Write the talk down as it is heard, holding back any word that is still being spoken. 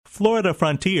Florida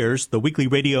Frontiers, the weekly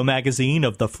radio magazine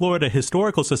of the Florida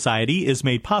Historical Society, is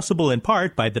made possible in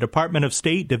part by the Department of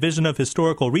State Division of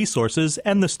Historical Resources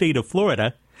and the state of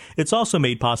Florida. It's also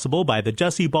made possible by the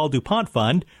Jesse Ball DuPont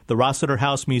Fund, the Rossiter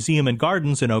House Museum and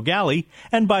Gardens in Ogallie,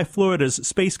 and by Florida's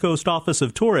Space Coast Office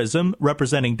of Tourism,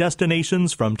 representing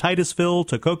destinations from Titusville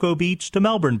to Cocoa Beach to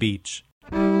Melbourne Beach.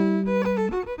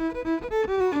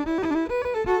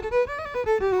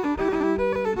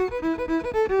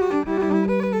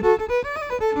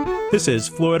 This is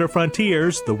Florida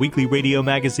Frontiers, the weekly radio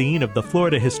magazine of the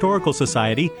Florida Historical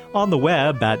Society, on the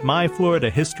web at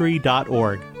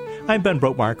myfloridahistory.org. I'm Ben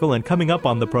Brotemarkle, and coming up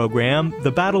on the program,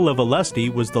 the Battle of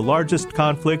Olustee was the largest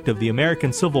conflict of the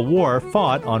American Civil War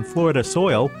fought on Florida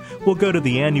soil. We'll go to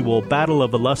the annual Battle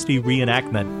of Olustee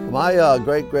reenactment. My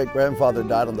great-great-grandfather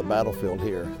died on the battlefield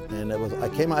here, and I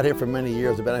came out here for many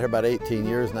years. I've been out here about 18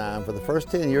 years now, and for the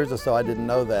first 10 years or so, I didn't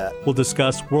know that. We'll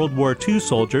discuss World War II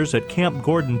soldiers at Camp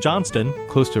Gordon Johnston.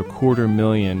 Close to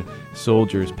 250,000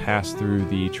 soldiers passed through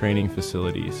the training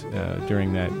facilities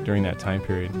during that time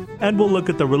period. And we'll look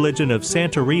at the religion of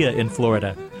Santeria in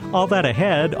Florida. All that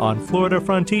ahead on Florida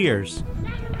Frontiers.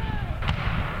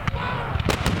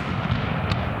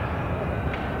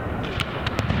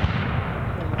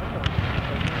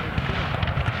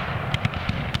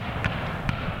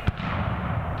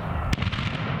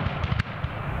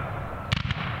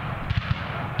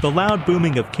 The loud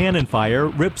booming of cannon fire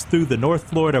rips through the North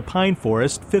Florida pine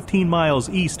forest 15 miles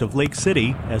east of Lake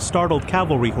City as startled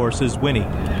cavalry horses whinny.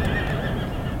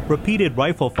 Repeated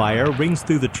rifle fire rings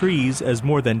through the trees as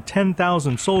more than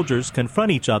 10,000 soldiers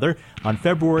confront each other on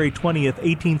February 20th,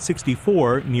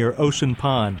 1864, near Ocean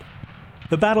Pond.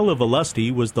 The Battle of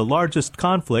Olustee was the largest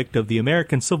conflict of the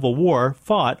American Civil War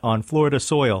fought on Florida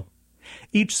soil.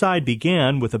 Each side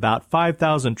began with about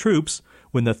 5,000 troops.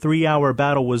 When the 3-hour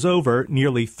battle was over,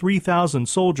 nearly 3,000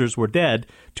 soldiers were dead,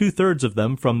 2/3 of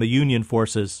them from the Union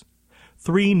forces.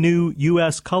 3 new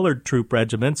U.S. colored troop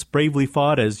regiments bravely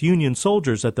fought as Union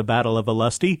soldiers at the Battle of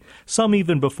Olustee, some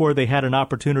even before they had an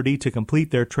opportunity to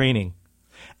complete their training.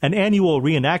 An annual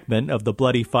reenactment of the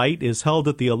bloody fight is held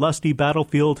at the Olustee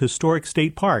Battlefield Historic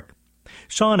State Park.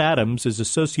 Sean Adams is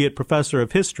Associate Professor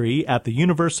of History at the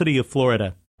University of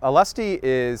Florida. Olustee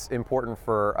is important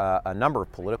for a number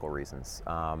of political reasons.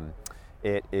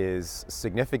 It is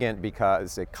significant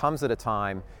because it comes at a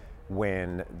time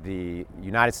when the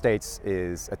United States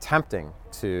is attempting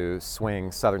to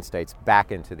swing southern states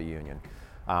back into the Union.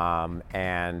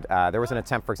 There was an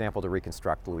attempt, for example, to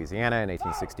reconstruct Louisiana in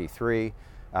 1863.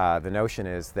 The notion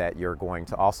is that you're going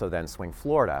to also then swing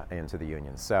Florida into the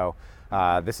Union. So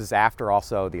this is after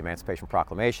also the Emancipation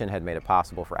Proclamation had made it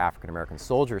possible for African American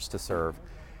soldiers to serve.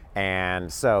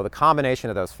 And so the combination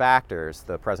of those factors,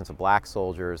 the presence of black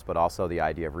soldiers, but also the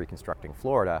idea of reconstructing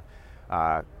Florida,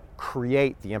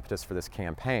 create the impetus for this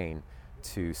campaign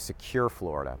to secure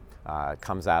Florida. It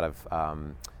comes out of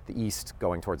the east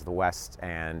going towards the west,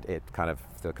 and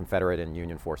the Confederate and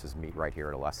Union forces meet right here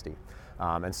at Olustee.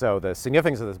 And so the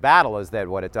significance of this battle is that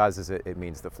what it does is it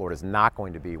means that Florida is not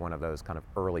going to be one of those kind of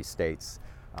early states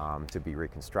to be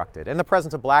reconstructed. And the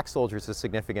presence of black soldiers is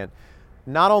significant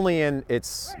not only in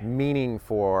its meaning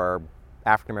for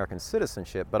African American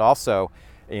citizenship, but also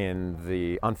in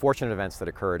the unfortunate events that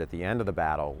occurred at the end of the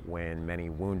battle when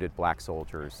many wounded black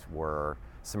soldiers were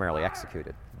summarily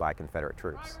executed by Confederate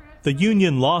troops. The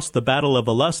Union lost the Battle of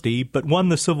Olustee, but won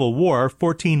the Civil War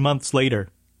 14 months later.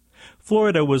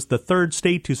 Florida was the third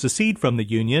state to secede from the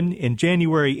Union in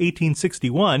January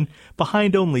 1861,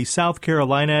 behind only South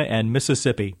Carolina and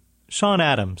Mississippi. Sean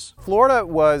Adams. Florida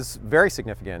was very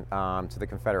significant to the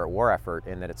Confederate war effort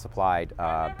in that it supplied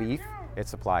beef, it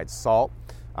supplied salt.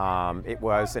 It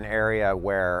was an area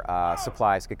where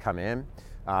supplies could come in.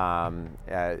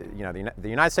 The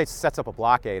United States sets up a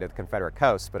blockade of the Confederate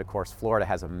coast, but of course Florida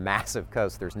has a massive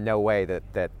coast. There's no way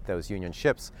that those Union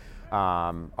ships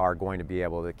are going to be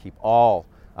able to keep all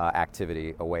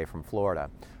activity away from Florida.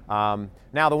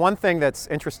 Now, the one thing that's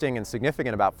interesting and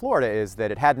significant about Florida is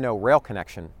that it had no rail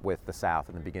connection with the South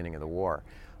in the beginning of the war.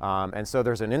 And so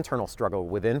there's an internal struggle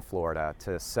within Florida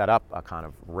to set up a kind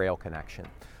of rail connection.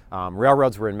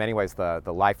 Railroads were in many ways the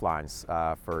lifelines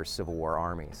for Civil War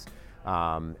armies.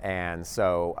 And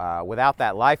so without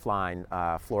that lifeline,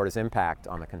 Florida's impact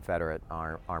on the Confederate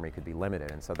Army could be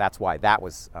limited. And so that's why that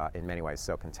was in many ways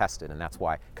so contested. And that's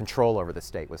why control over the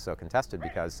state was so contested,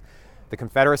 because the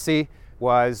Confederacy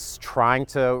was trying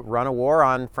to run a war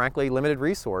on, frankly, limited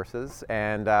resources.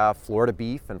 And Florida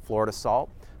beef and Florida salt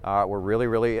were really,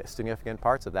 really significant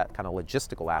parts of that kind of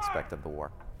logistical aspect of the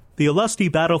war. The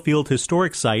Olustee Battlefield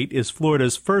Historic Site is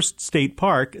Florida's first state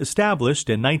park, established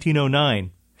in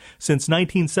 1909. Since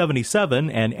 1977,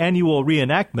 an annual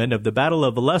reenactment of the Battle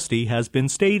of Olustee has been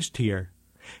staged here.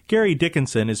 Gary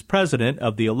Dickinson is president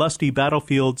of the Olustee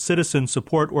Battlefield Citizen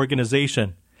Support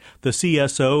Organization. The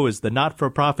CSO is the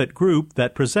not-for-profit group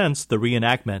that presents the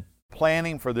reenactment.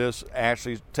 Planning for this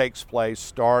actually takes place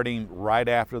starting right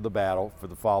after the battle for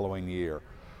the following year.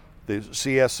 The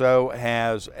CSO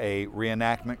has a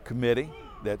reenactment committee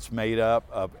that's made up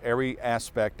of every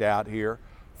aspect out here,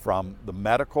 from the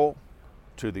medical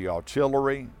to the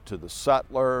artillery to the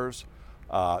sutlers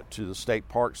to the State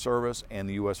Park Service and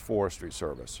the U.S. Forestry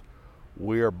Service.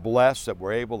 We are blessed that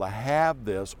we're able to have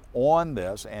this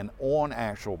and on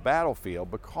actual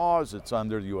battlefield because it's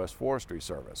under the U.S. Forestry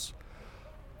Service.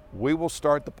 We will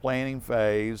start the planning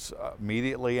phase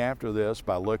immediately after this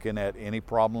by looking at any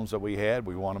problems that we had.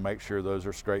 We want to make sure those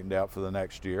are straightened out for the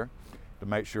next year to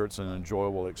make sure it's an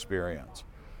enjoyable experience.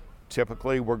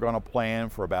 Typically, we're going to plan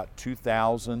for about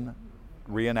 2,000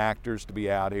 reenactors to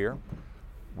be out here.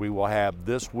 We will have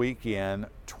this weekend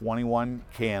 21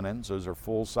 cannons. Those are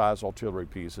full-size artillery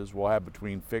pieces. We'll have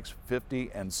between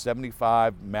 50 and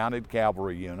 75 mounted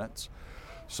cavalry units.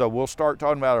 So we'll start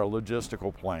talking about our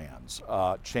logistical plans,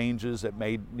 changes that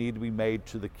may need to be made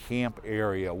to the camp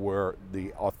area where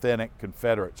the authentic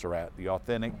Confederates are at, the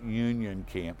authentic Union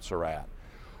camps are at.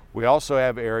 We also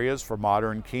have areas for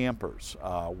modern campers.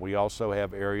 We also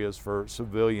have areas for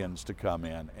civilians to come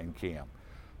in and camp.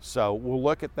 So we'll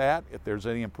look at that. If there's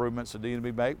any improvements that need to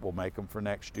be made, we'll make them for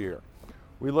next year.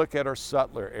 We look at our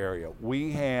sutler area.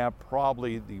 We have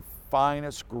probably the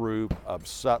finest group of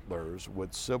sutlers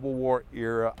with Civil War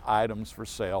era items for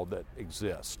sale that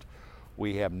exist.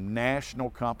 We have national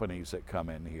companies that come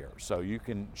in here. So you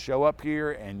can show up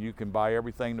here and you can buy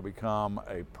everything to become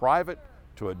a private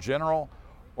to a general,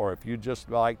 or if you just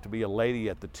like to be a lady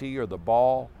at the tea or the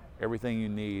ball, everything you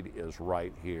need is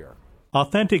right here.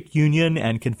 Authentic Union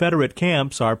and Confederate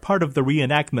camps are part of the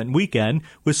reenactment weekend,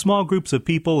 with small groups of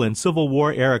people in Civil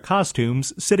War-era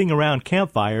costumes sitting around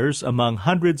campfires among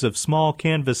hundreds of small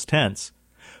canvas tents.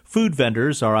 Food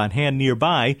vendors are on hand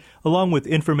nearby, along with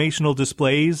informational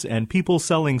displays and people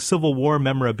selling Civil War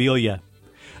memorabilia.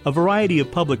 A variety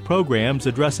of public programs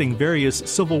addressing various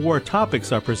Civil War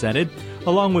topics are presented,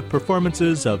 along with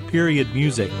performances of period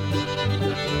music.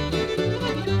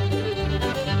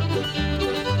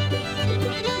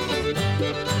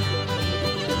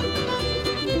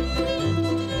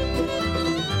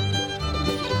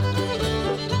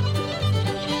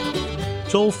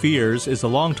 Joel Fears is a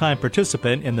longtime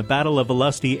participant in the Battle of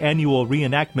Olustee annual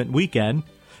reenactment weekend.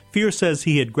 Fears says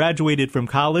he had graduated from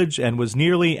college and was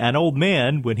nearly an old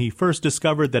man when he first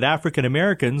discovered that African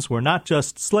Americans were not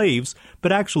just slaves,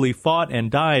 but actually fought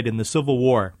and died in the Civil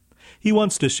War. He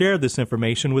wants to share this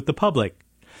information with the public.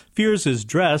 Fears is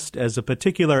dressed as a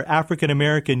particular African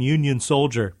American Union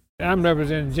soldier. I'm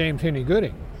representing James Henry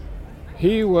Gooding.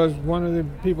 He was one of the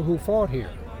people who fought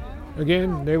here.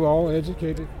 Again, they were all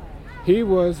educated. He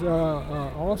was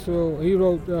he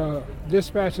wrote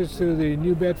dispatches to the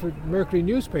New Bedford Mercury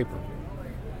newspaper.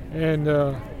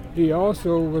 And he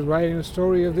also was writing the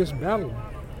story of this battle.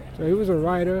 So he was a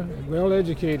writer, well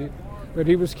educated, but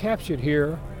he was captured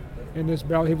here in this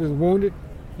battle. He was wounded.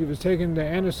 He was taken to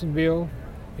Andersonville.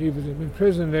 He was in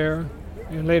prison there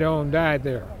and later on died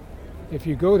there. If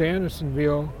you go to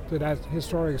Andersonville, to that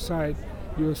historic site,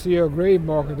 you'll see a grave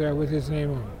marker there with his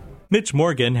name on it. Mitch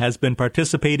Morgan has been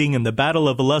participating in the Battle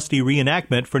of Olustee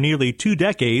reenactment for nearly 2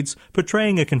 decades,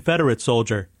 portraying a Confederate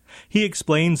soldier. He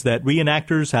explains that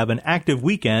reenactors have an active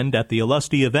weekend at the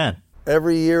Olustee event.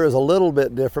 Every year is a little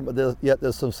bit different, but yet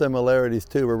there's some similarities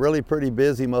too. We're really pretty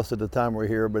busy most of the time we're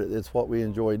here, but it's what we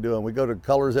enjoy doing. We go to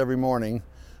Colors every morning,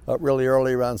 up really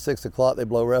early, around 6 o'clock, they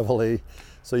blow reveille.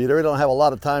 So you really don't have a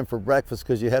lot of time for breakfast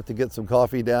because you have to get some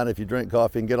coffee down if you drink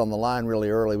coffee and get on the line really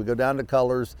early. We go down to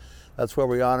Colors. That's where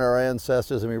we honor our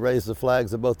ancestors and we raise the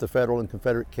flags of both the Federal and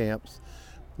Confederate camps.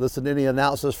 Listen to any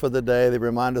announcements for the day. They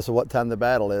remind us of what time the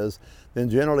battle is. Then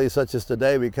generally, such as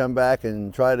today, we come back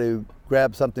and try to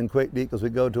grab something quick to eat because we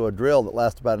go to a drill that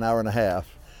lasts about an hour and a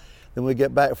half. Then we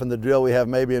get back from the drill, we have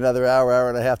maybe another hour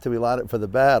and a half till we line up for the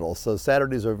battle. So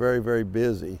Saturdays are very, very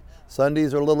busy.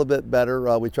 Sundays are a little bit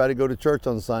better. We try to go to church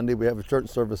on Sunday. We have a church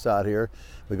service out here.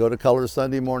 We go to Colors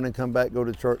Sunday morning, come back, go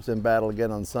to church, and battle again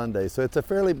on Sunday. So it's a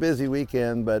fairly busy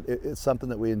weekend, but it's something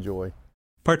that we enjoy.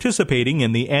 Participating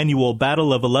in the annual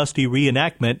Battle of Olustee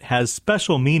reenactment has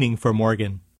special meaning for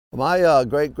Morgan. My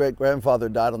great-great-grandfather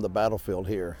died on the battlefield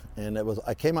here, and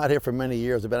I came out here for many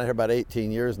years. I've been out here about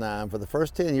 18 years now, and for the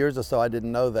first 10 years or so, I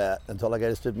didn't know that until I got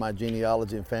interested in my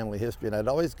genealogy and family history, and I'd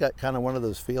always got kind of one of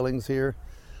those feelings here,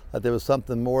 that there was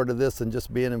something more to this than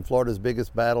just being in Florida's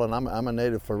biggest battle. And I'm a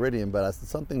native Floridian, but I said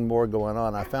something more going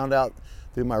on. I found out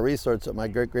through my research that my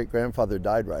great-great-grandfather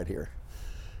died right here.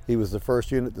 He was the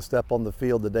first unit to step on the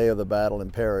field the day of the battle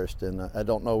and perished. And I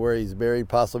don't know where he's buried,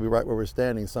 possibly right where we're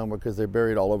standing somewhere, because they're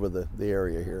buried all over the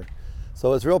area here.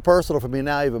 So it's real personal for me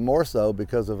now, even more so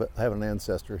because of having an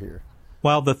ancestor here.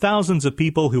 While the thousands of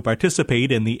people who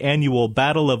participate in the annual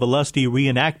Battle of Olustee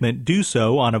reenactment do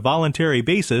so on a voluntary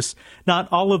basis, not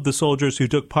all of the soldiers who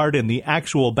took part in the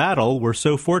actual battle were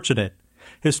so fortunate.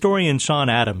 Historian Sean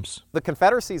Adams. The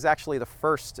Confederacy is actually the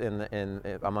first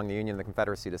among the Union and the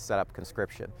Confederacy to set up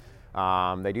conscription.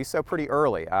 They do so pretty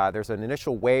early. There's an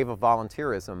initial wave of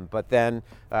volunteerism, but then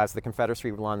as the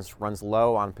Confederacy runs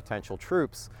low on potential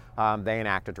troops, they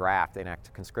enact a draft, they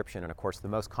enact conscription. And of course, the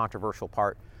most controversial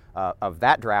part of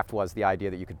that draft was the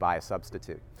idea that you could buy a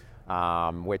substitute,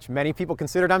 which many people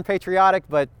considered unpatriotic,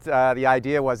 but the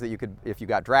idea was that you could, if you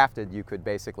got drafted, you could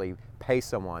basically pay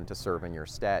someone to serve in your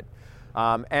stead.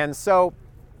 And so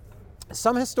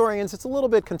some historians, it's a little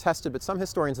bit contested, but some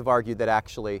historians have argued that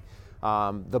actually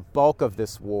the bulk of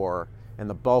this war and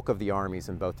the bulk of the armies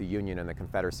in both the Union and the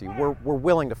Confederacy were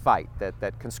willing to fight,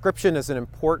 that conscription is an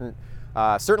important,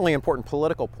 certainly important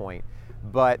political point,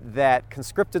 but that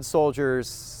conscripted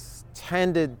soldiers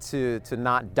tended to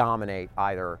not dominate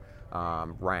either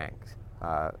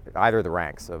either the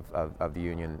ranks of the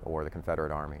Union or the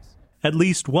Confederate armies. At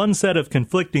least one set of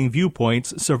conflicting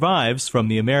viewpoints survives from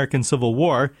the American Civil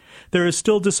War. There is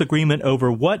still disagreement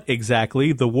over what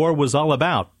exactly the war was all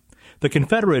about. The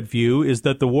Confederate view is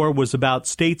that the war was about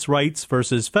states' rights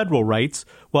versus federal rights,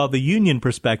 while the Union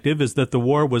perspective is that the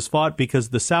war was fought because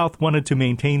the South wanted to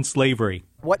maintain slavery.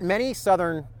 What many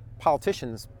Southern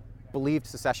politicians believed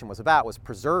secession was about was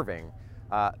preserving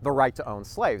the right to own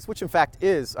slaves, which in fact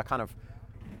is a kind of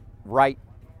right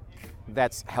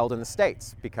that's held in the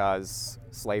states, because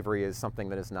slavery is something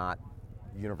that is not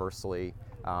universally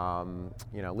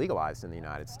legalized in the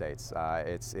United States.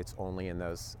 It's only in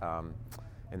those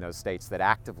states that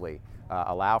actively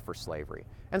allow for slavery.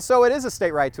 And so it is a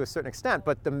state right to a certain extent,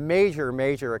 but the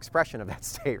major expression of that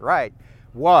state right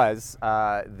was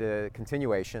the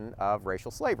continuation of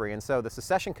racial slavery. And so the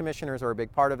secession commissioners are a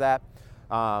big part of that.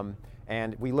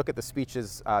 And we look at the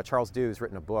speeches. Charles Dew has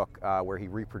written a book where he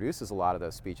reproduces a lot of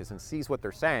those speeches and sees what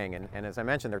they're saying. And as I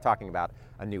mentioned, they're talking about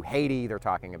a new Haiti. They're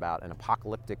talking about an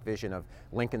apocalyptic vision of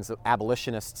Lincoln's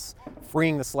abolitionists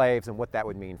freeing the slaves and what that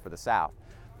would mean for the South.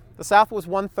 The South was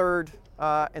 1/3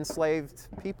 enslaved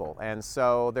people. And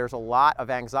so there's a lot of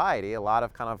anxiety, a lot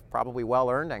of kind of probably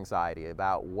well-earned anxiety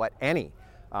about what any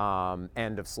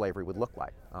end of slavery would look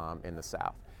like in the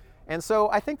South. And so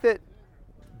I think that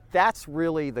that's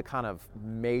really the kind of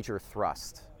major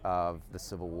thrust of the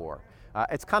Civil War.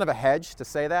 It's kind of a hedge to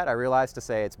say that. I realize to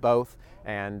say it's both.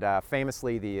 And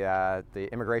famously, the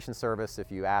Immigration Service, if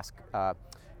you ask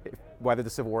whether the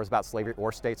Civil War is about slavery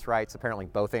or states' rights, apparently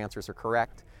both answers are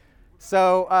correct.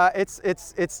 So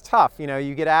it's tough. You know,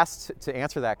 you get asked to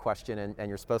answer that question, and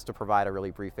you're supposed to provide a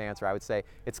really brief answer. I would say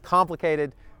it's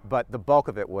complicated, but the bulk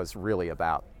of it was really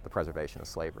about the preservation of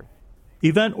slavery.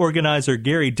 Event organizer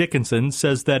Gary Dickinson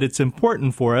says that it's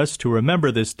important for us to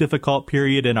remember this difficult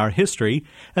period in our history,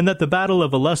 and that the Battle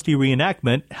of Olustee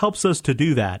reenactment helps us to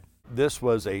do that. This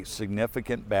was a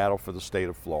significant battle for the state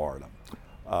of Florida.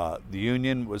 The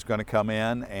Union was going to come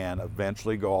in and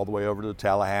eventually go all the way over to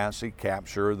Tallahassee,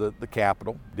 capture the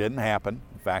capital. Didn't happen.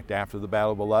 In fact, after the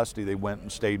Battle of Olustee, they went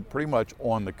and stayed pretty much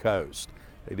on the coast.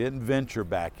 They didn't venture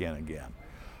back in again.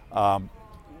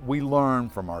 We learn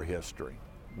from our history.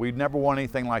 We never want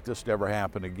anything like this to ever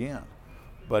happen again.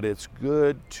 But it's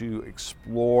good to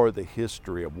explore the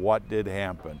history of what did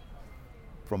happen,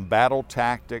 from battle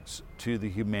tactics to the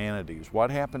humanities.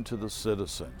 What happened to the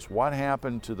citizens? What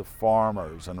happened to the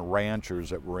farmers and ranchers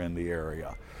that were in the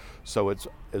area? So it's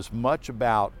as much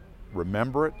about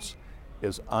remembrance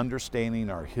as understanding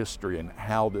our history and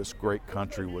how this great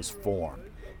country was formed.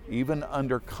 Even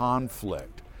under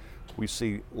conflict, we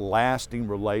see lasting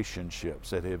relationships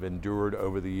that have endured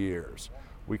over the years.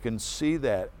 We can see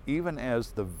that even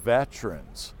as the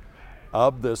veterans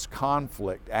of this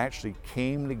conflict actually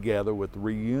came together with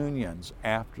reunions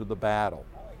after the battle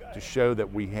to show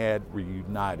that we had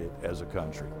reunited as a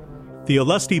country. The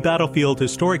Olustee Battlefield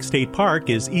Historic State Park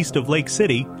is east of Lake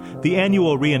City. The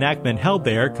annual reenactment held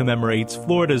there commemorates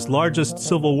Florida's largest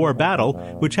Civil War battle,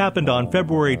 which happened on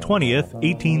February 20th,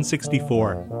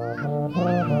 1864.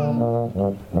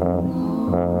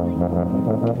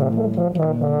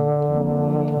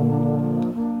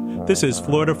 This is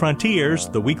Florida Frontiers,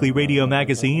 the weekly radio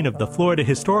magazine of the Florida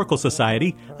Historical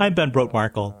Society. I'm Ben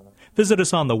Brotmarkle. Visit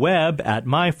us on the web at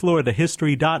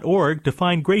myfloridahistory.org to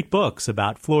find great books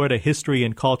about Florida history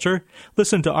and culture,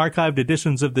 listen to archived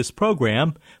editions of this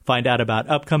program, find out about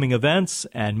upcoming events,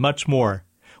 and much more.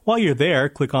 While you're there,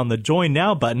 click on the Join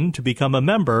Now button to become a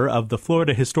member of the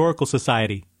Florida Historical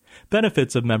Society.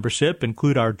 Benefits of membership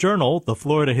include our journal, the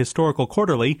Florida Historical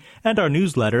Quarterly, and our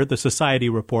newsletter, the Society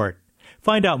Report.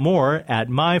 Find out more at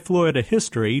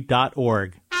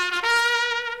myfloridahistory.org.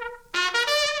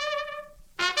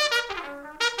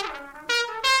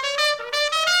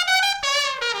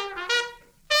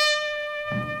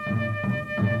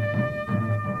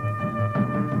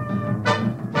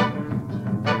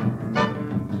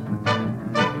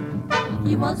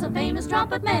 He was a famous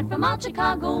trumpet man from out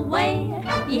Chicago way.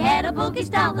 He had a boogie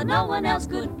style that no one else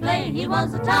could play. He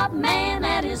was the top man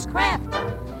at his craft.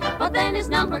 But then his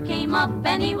number came up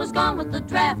and he was gone with the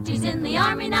draft. He's in the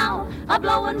army now, a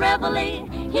blowin' reveille.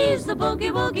 He's the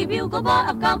boogie-woogie bugle boy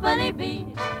of Company B.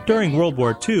 During World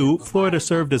War II, Florida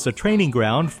served as a training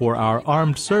ground for our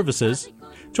armed services.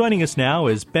 Joining us now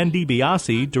is Ben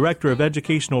DiBiase, Director of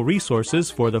Educational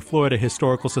Resources for the Florida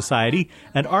Historical Society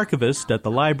and archivist at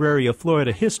the Library of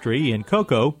Florida History in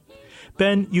Cocoa.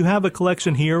 Ben, you have a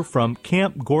collection here from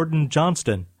Camp Gordon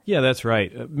Johnston. Yeah, that's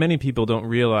right. Many people don't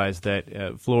realize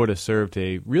that Florida served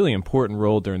a really important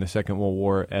role during the Second World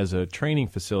War as a training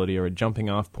facility or a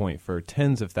jumping-off point for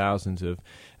tens of thousands of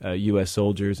U.S.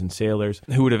 soldiers and sailors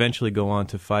who would eventually go on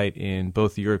to fight in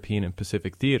both the European and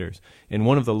Pacific theaters. And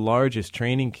one of the largest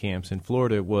training camps in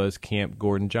Florida was Camp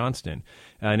Gordon Johnston.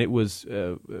 And it was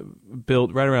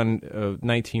built right around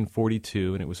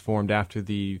 1942, and it was formed after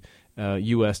the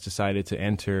U.S. decided to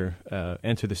enter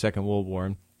the Second World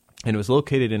War. And it was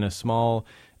located in a small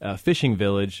fishing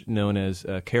village known as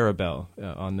Carabel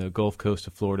on the Gulf Coast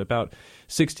of Florida, about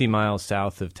 60 miles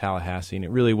south of Tallahassee. And it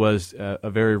really was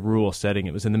a very rural setting.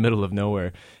 It was in the middle of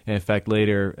nowhere. And in fact,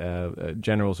 later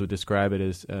generals would describe it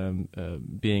as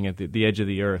being at the edge of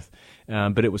the earth.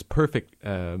 But it was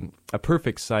a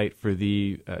perfect site for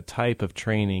the type of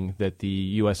training that the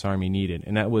U.S. Army needed,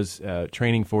 and that was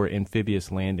training for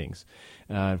amphibious landings.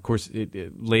 Of course,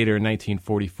 later in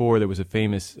 1944, there was a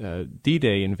famous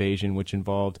D-Day invasion, which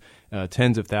involved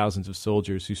tens of thousands of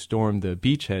soldiers who stormed the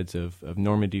beachheads of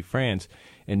Normandy, France.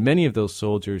 And many of those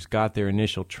soldiers got their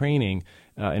initial training.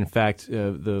 In fact,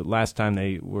 the last time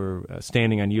they were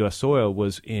standing on U.S. soil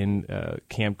was in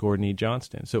Camp Gordon E.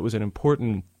 Johnston. So it was an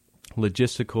important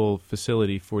logistical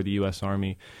facility for the U.S.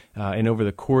 Army, and over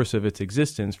the course of its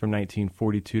existence from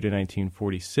 1942 to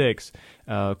 1946,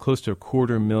 close to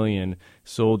 250,000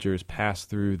 soldiers passed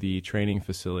through the training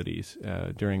facilities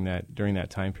during that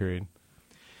time period.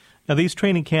 Now, these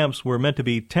training camps were meant to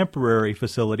be temporary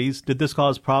facilities. Did this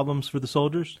cause problems for the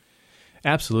soldiers?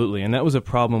 Absolutely, and that was a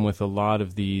problem with a lot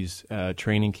of these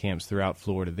training camps throughout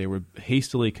Florida. They were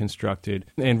hastily constructed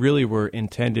and really were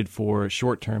intended for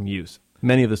short-term use.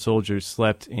 Many of the soldiers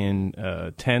slept in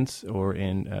tents or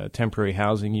in temporary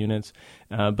housing units,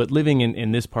 but living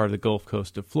in this part of the Gulf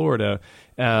Coast of Florida,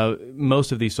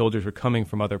 most of these soldiers were coming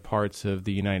from other parts of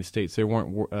the United States. They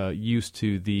weren't used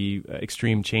to the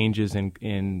extreme changes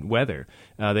in weather.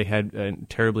 They had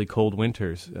terribly cold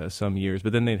winters some years,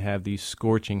 but then they'd have these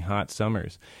scorching hot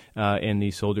summers, and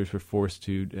these soldiers were forced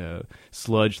to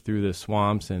sludge through the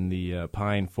swamps and the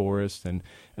pine forests and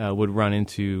would run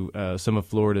into some of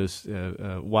Florida's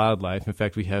wildlife. In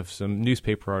fact, we have some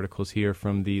newspaper articles here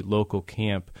from the local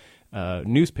camp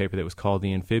newspaper that was called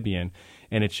The Amphibian,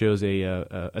 and it shows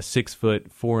a 6-foot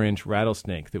 4-inch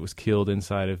rattlesnake that was killed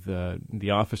inside of the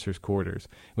officers' quarters.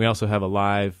 We also have a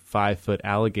live 5-foot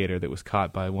alligator that was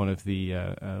caught by one of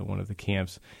the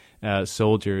camp's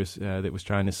soldiers that was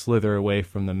trying to slither away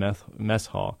from the mess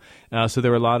hall. So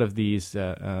there were a lot of these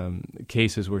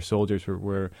cases where soldiers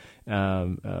were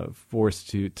forced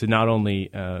to not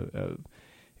only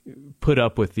put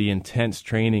up with the intense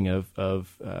training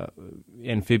of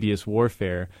amphibious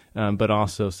warfare, but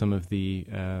also some of the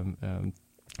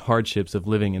hardships of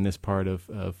living in this part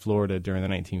of Florida during the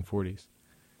 1940s.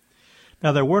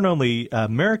 Now, there weren't only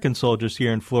American soldiers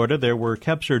here in Florida. There were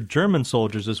captured German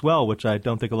soldiers as well, which I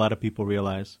don't think a lot of people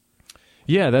realize.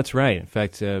 Yeah, that's right. In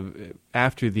fact,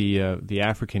 after the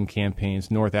African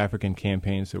campaigns, North African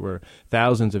campaigns, there were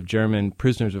thousands of German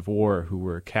prisoners of war who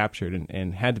were captured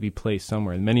and had to be placed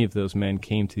somewhere. And many of those men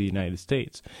came to the United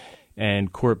States.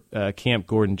 And Camp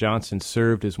Gordon Johnston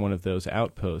served as one of those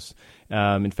outposts.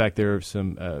 In fact, there's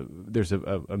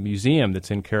a museum that's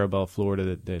in Carabel,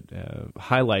 Florida, that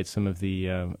highlights some of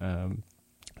the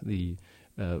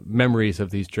memories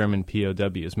of these German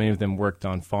POWs. Many of them worked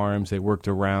on farms. They worked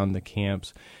around the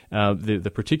camps.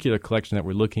 The particular collection that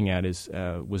we're looking at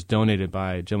was donated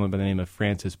by a gentleman by the name of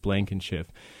Francis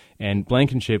Blankenship. And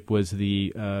Blankenship was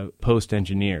the post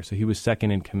engineer, so he was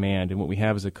second in command. And what we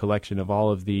have is a collection of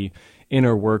all of the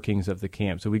inner workings of the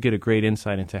camp. So we get a great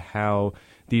insight into how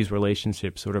these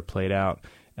relationships sort of played out.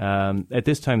 At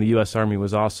this time, the U.S. Army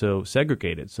was also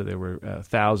segregated, so there were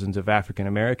thousands of African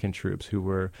American troops who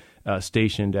were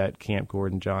stationed at Camp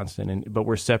Gordon Johnston, but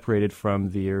were separated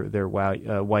from their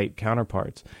white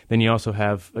counterparts. Then you also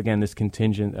have, again, this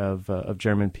contingent of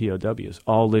German POWs,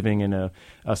 all living in a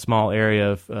small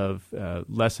area of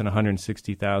less than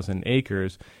 160,000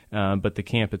 acres, but the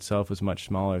camp itself was much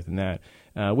smaller than that,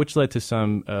 which led to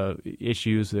some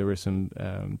issues. There were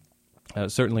some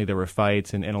certainly there were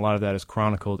fights, and a lot of that is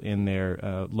chronicled in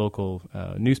their local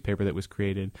newspaper that was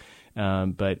created.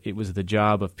 But it was the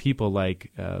job of people like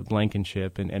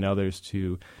Blankenship and others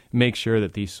to make sure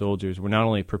that these soldiers were not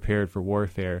only prepared for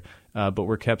warfare, but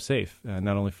were kept safe,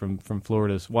 not only from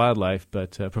Florida's wildlife,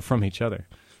 but from each other.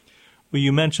 Well,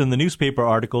 you mentioned the newspaper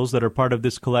articles that are part of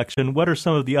this collection. What are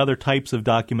some of the other types of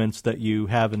documents that you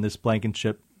have in this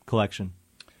Blankenship collection?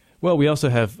 Well, we also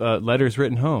have letters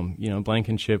written home.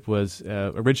 Blankenship was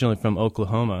originally from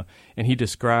Oklahoma, and he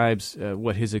describes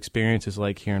what his experience is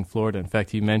like here in Florida. In fact,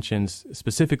 he mentions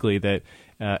specifically that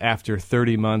after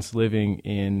 30 months living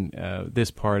in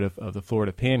this part of the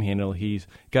Florida Panhandle, he's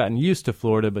gotten used to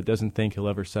Florida but doesn't think he'll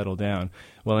ever settle down.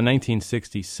 Well, in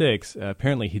 1966,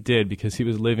 apparently he did, because he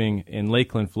was living in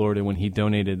Lakeland, Florida, when he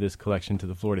donated this collection to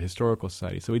the Florida Historical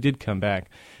Society. So he did come back.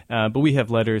 But we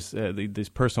have letters, these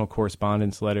personal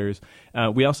correspondence letters.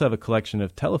 We also have a collection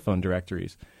of telephone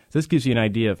directories. So this gives you an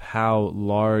idea of how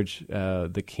large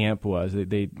the camp was.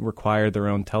 They required their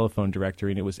own telephone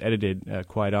directory, and it was edited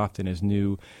quite often as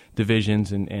new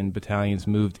divisions and battalions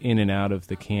moved in and out of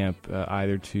the camp,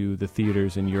 either to the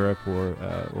theaters in Europe or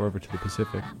over to the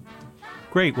Pacific.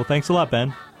 Great. Well, thanks a lot,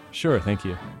 Ben. Sure, thank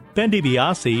you. Ben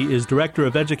DiBiase is Director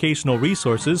of Educational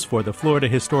Resources for the Florida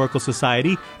Historical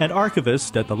Society and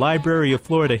archivist at the Library of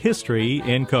Florida History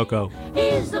in Cocoa.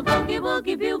 He's the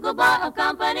boogie-woogie bugle boy of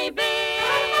Company B.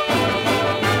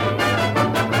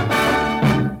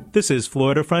 This is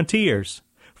Florida Frontiers.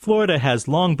 Florida has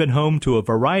long been home to a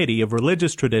variety of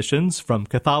religious traditions, from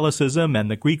Catholicism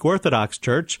and the Greek Orthodox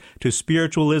Church to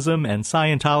spiritualism and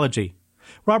Scientology.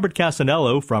 Robert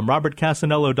Casanello from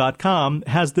robertcasanello.com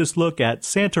has this look at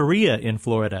Santeria in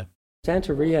Florida.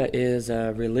 Santeria is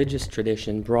a religious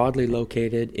tradition broadly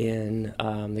located in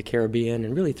the Caribbean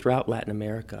and really throughout Latin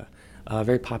America,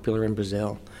 very popular in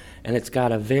Brazil. And it's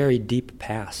got a very deep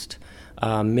past.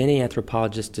 Many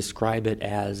anthropologists describe it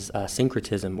as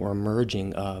syncretism or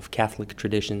merging of Catholic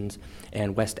traditions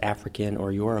and West African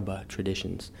or Yoruba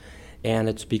traditions. And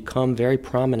it's become very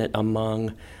prominent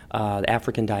among the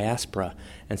African diaspora.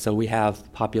 And so we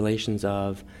have populations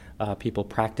of people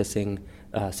practicing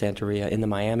Santeria in the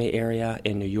Miami area,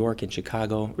 in New York, in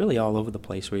Chicago, really all over the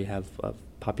place where you have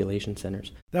population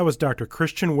centers. That was Dr.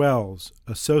 Christian Wells,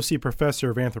 Associate Professor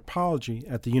of Anthropology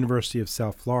at the University of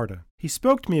South Florida. He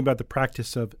spoke to me about the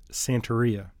practice of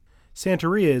Santeria.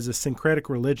 Santeria is a syncretic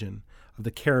religion of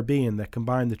the Caribbean that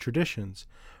combined the traditions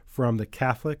from the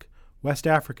Catholic, West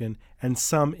African, and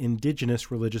some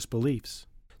indigenous religious beliefs.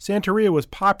 Santeria was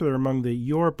popular among the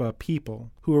Yoruba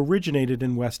people who originated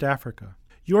in West Africa.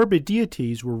 Yoruba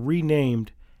deities were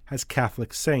renamed as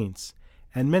Catholic saints,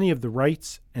 and many of the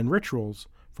rites and rituals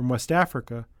from West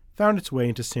Africa found its way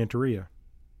into Santeria.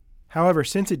 However,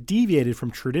 since it deviated from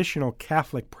traditional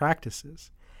Catholic practices,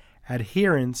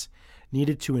 adherents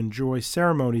needed to enjoy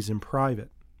ceremonies in private.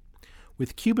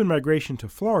 With Cuban migration to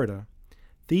Florida,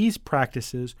 these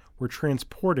practices were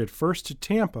transported first to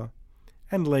Tampa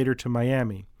and later to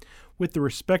Miami, with the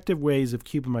respective waves of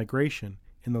Cuban migration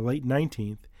in the late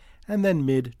 19th and then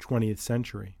mid-20th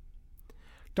century.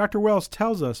 Dr. Wells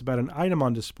tells us about an item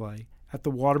on display at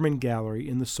the Waterman Gallery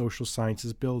in the Social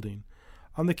Sciences Building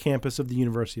on the campus of the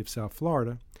University of South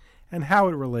Florida and how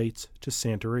it relates to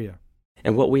Santeria.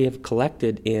 And what we have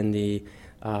collected in the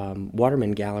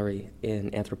Waterman Gallery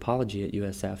in anthropology at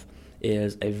USF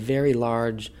is a very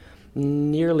large,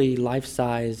 nearly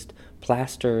life-sized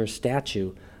plaster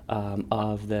statue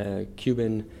of the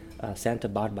Cuban Santa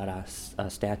Barbara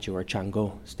statue, or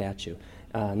Chango statue.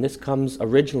 And this comes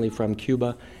originally from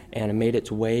Cuba, and it made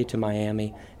its way to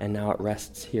Miami, and now it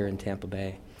rests here in Tampa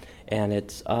Bay. And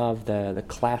it's of the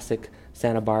classic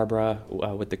Santa Barbara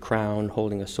with the crown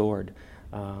holding a sword.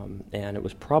 And it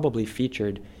was probably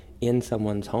featured in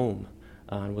someone's home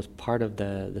and was part of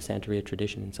the Santeria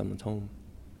tradition in someone's home.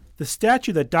 The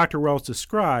statue that Dr. Wells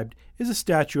described is a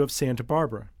statue of Santa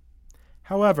Barbara.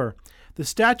 However, the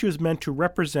statue is meant to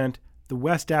represent the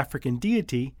West African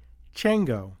deity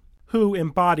Shango, who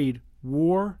embodied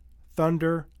war,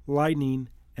 thunder, lightning,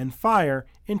 and fire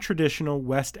in traditional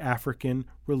West African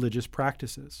religious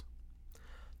practices.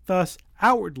 Thus,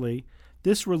 outwardly,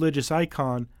 this religious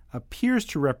icon appears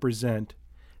to represent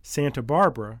Santa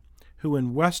Barbara, who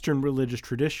in Western religious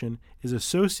tradition is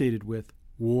associated with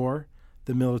war,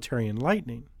 the military, and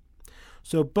lightning.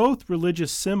 So both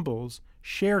religious symbols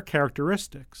share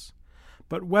characteristics,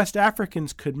 but West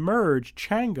Africans could merge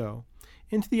Shango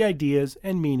into the ideas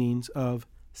and meanings of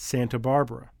Santa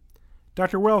Barbara.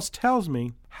 Dr. Wells tells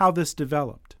me how this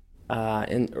developed.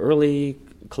 In early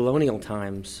colonial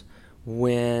times,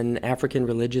 when African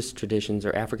religious traditions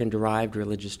or African-derived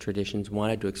religious traditions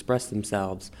wanted to express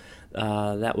themselves,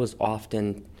 that was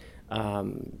often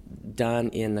done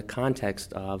in the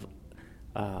context of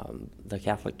the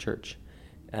Catholic Church.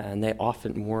 And they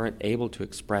often weren't able to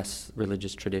express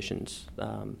religious traditions.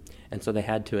 And so they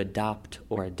had to adopt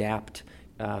or adapt,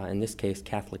 in this case,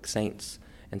 Catholic saints.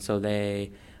 And so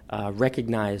they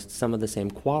recognized some of the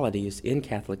same qualities in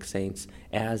Catholic saints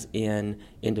as in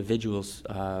individuals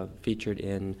featured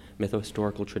in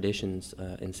mytho-historical traditions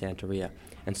in Santeria.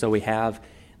 And so we have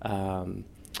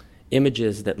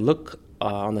images that look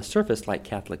on the surface like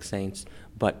Catholic saints,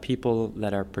 but people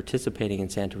that are participating in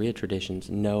Santeria traditions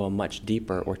know a much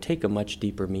deeper or take a much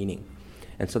deeper meaning.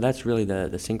 And so that's really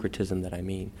the syncretism that I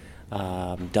mean.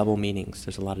 Double meanings.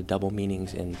 There's a lot of double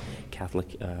meanings in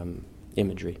Catholic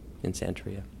imagery in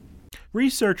Santeria.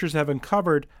 Researchers have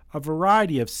uncovered a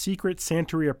variety of secret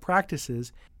Santeria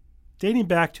practices dating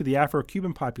back to the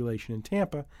Afro-Cuban population in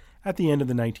Tampa at the end of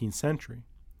the 19th century.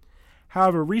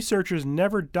 However, researchers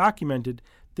never documented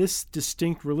this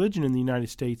distinct religion in the United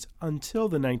States until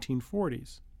the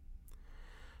 1940s.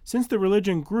 Since the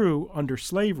religion grew under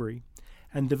slavery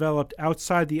and developed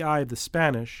outside the eye of the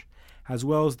Spanish, as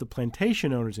well as the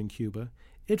plantation owners in Cuba,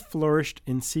 it flourished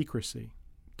in secrecy.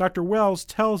 Dr. Wells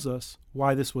tells us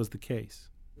why this was the case.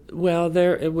 Well,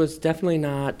 it was definitely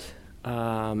not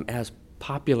as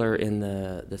popular in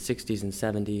the 60s and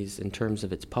 70s in terms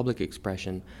of its public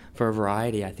expression for a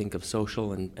variety, I think, of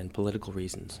social and political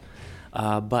reasons.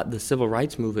 But the civil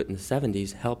rights movement in the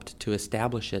 70s helped to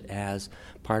establish it as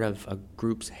part of a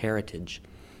group's heritage.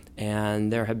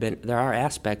 And there are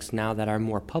aspects now that are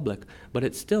more public, but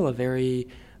it's still a very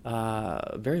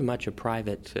much a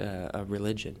private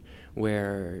religion,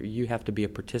 where you have to be a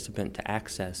participant to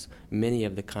access many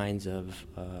of the kinds of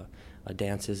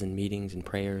dances and meetings and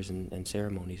prayers and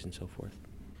ceremonies and so forth.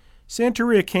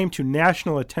 Santeria came to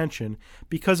national attention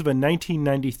because of a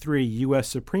 1993 U.S.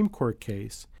 Supreme Court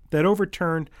case that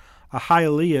overturned a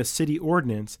Hialeah city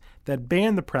ordinance that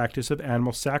banned the practice of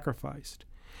animal sacrifice.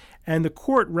 And the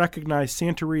court recognized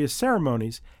Santeria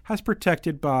ceremonies as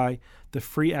protected by the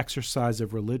free exercise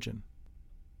of religion.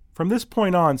 From this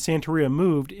point on, Santeria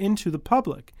moved into the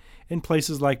public in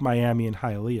places like Miami and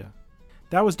Hialeah.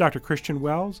 That was Dr. Christian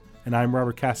Wells, and I'm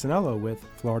Robert Casanello with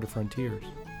Florida Frontiers.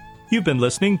 You've been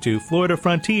listening to Florida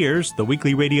Frontiers, the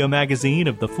weekly radio magazine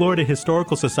of the Florida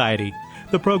Historical Society.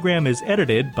 The program is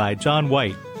edited by John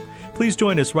White. Please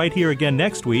join us right here again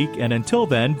next week, and until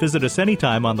then, visit us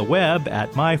anytime on the web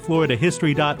at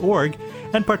myfloridahistory.org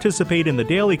and participate in the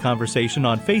daily conversation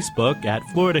on Facebook at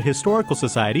Florida Historical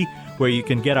Society, where you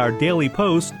can get our daily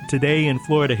post, Today in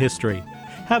Florida History.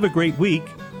 Have a great week.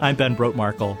 I'm Ben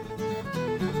Brotmarkle.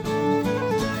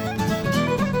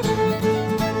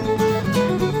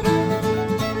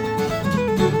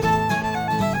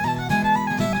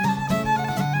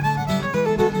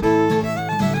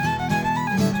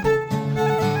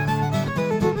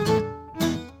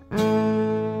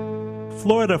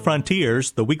 Florida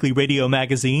Frontiers, the weekly radio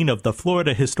magazine of the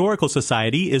Florida Historical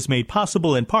Society, is made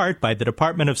possible in part by the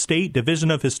Department of State Division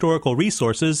of Historical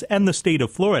Resources and the state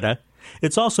of Florida.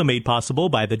 It's also made possible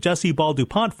by the Jessie Ball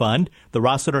DuPont Fund, the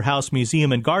Rossiter House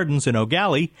Museum and Gardens in Eau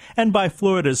Gallie, and by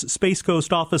Florida's Space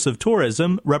Coast Office of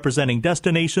Tourism, representing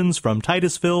destinations from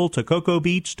Titusville to Cocoa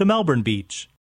Beach to Melbourne Beach.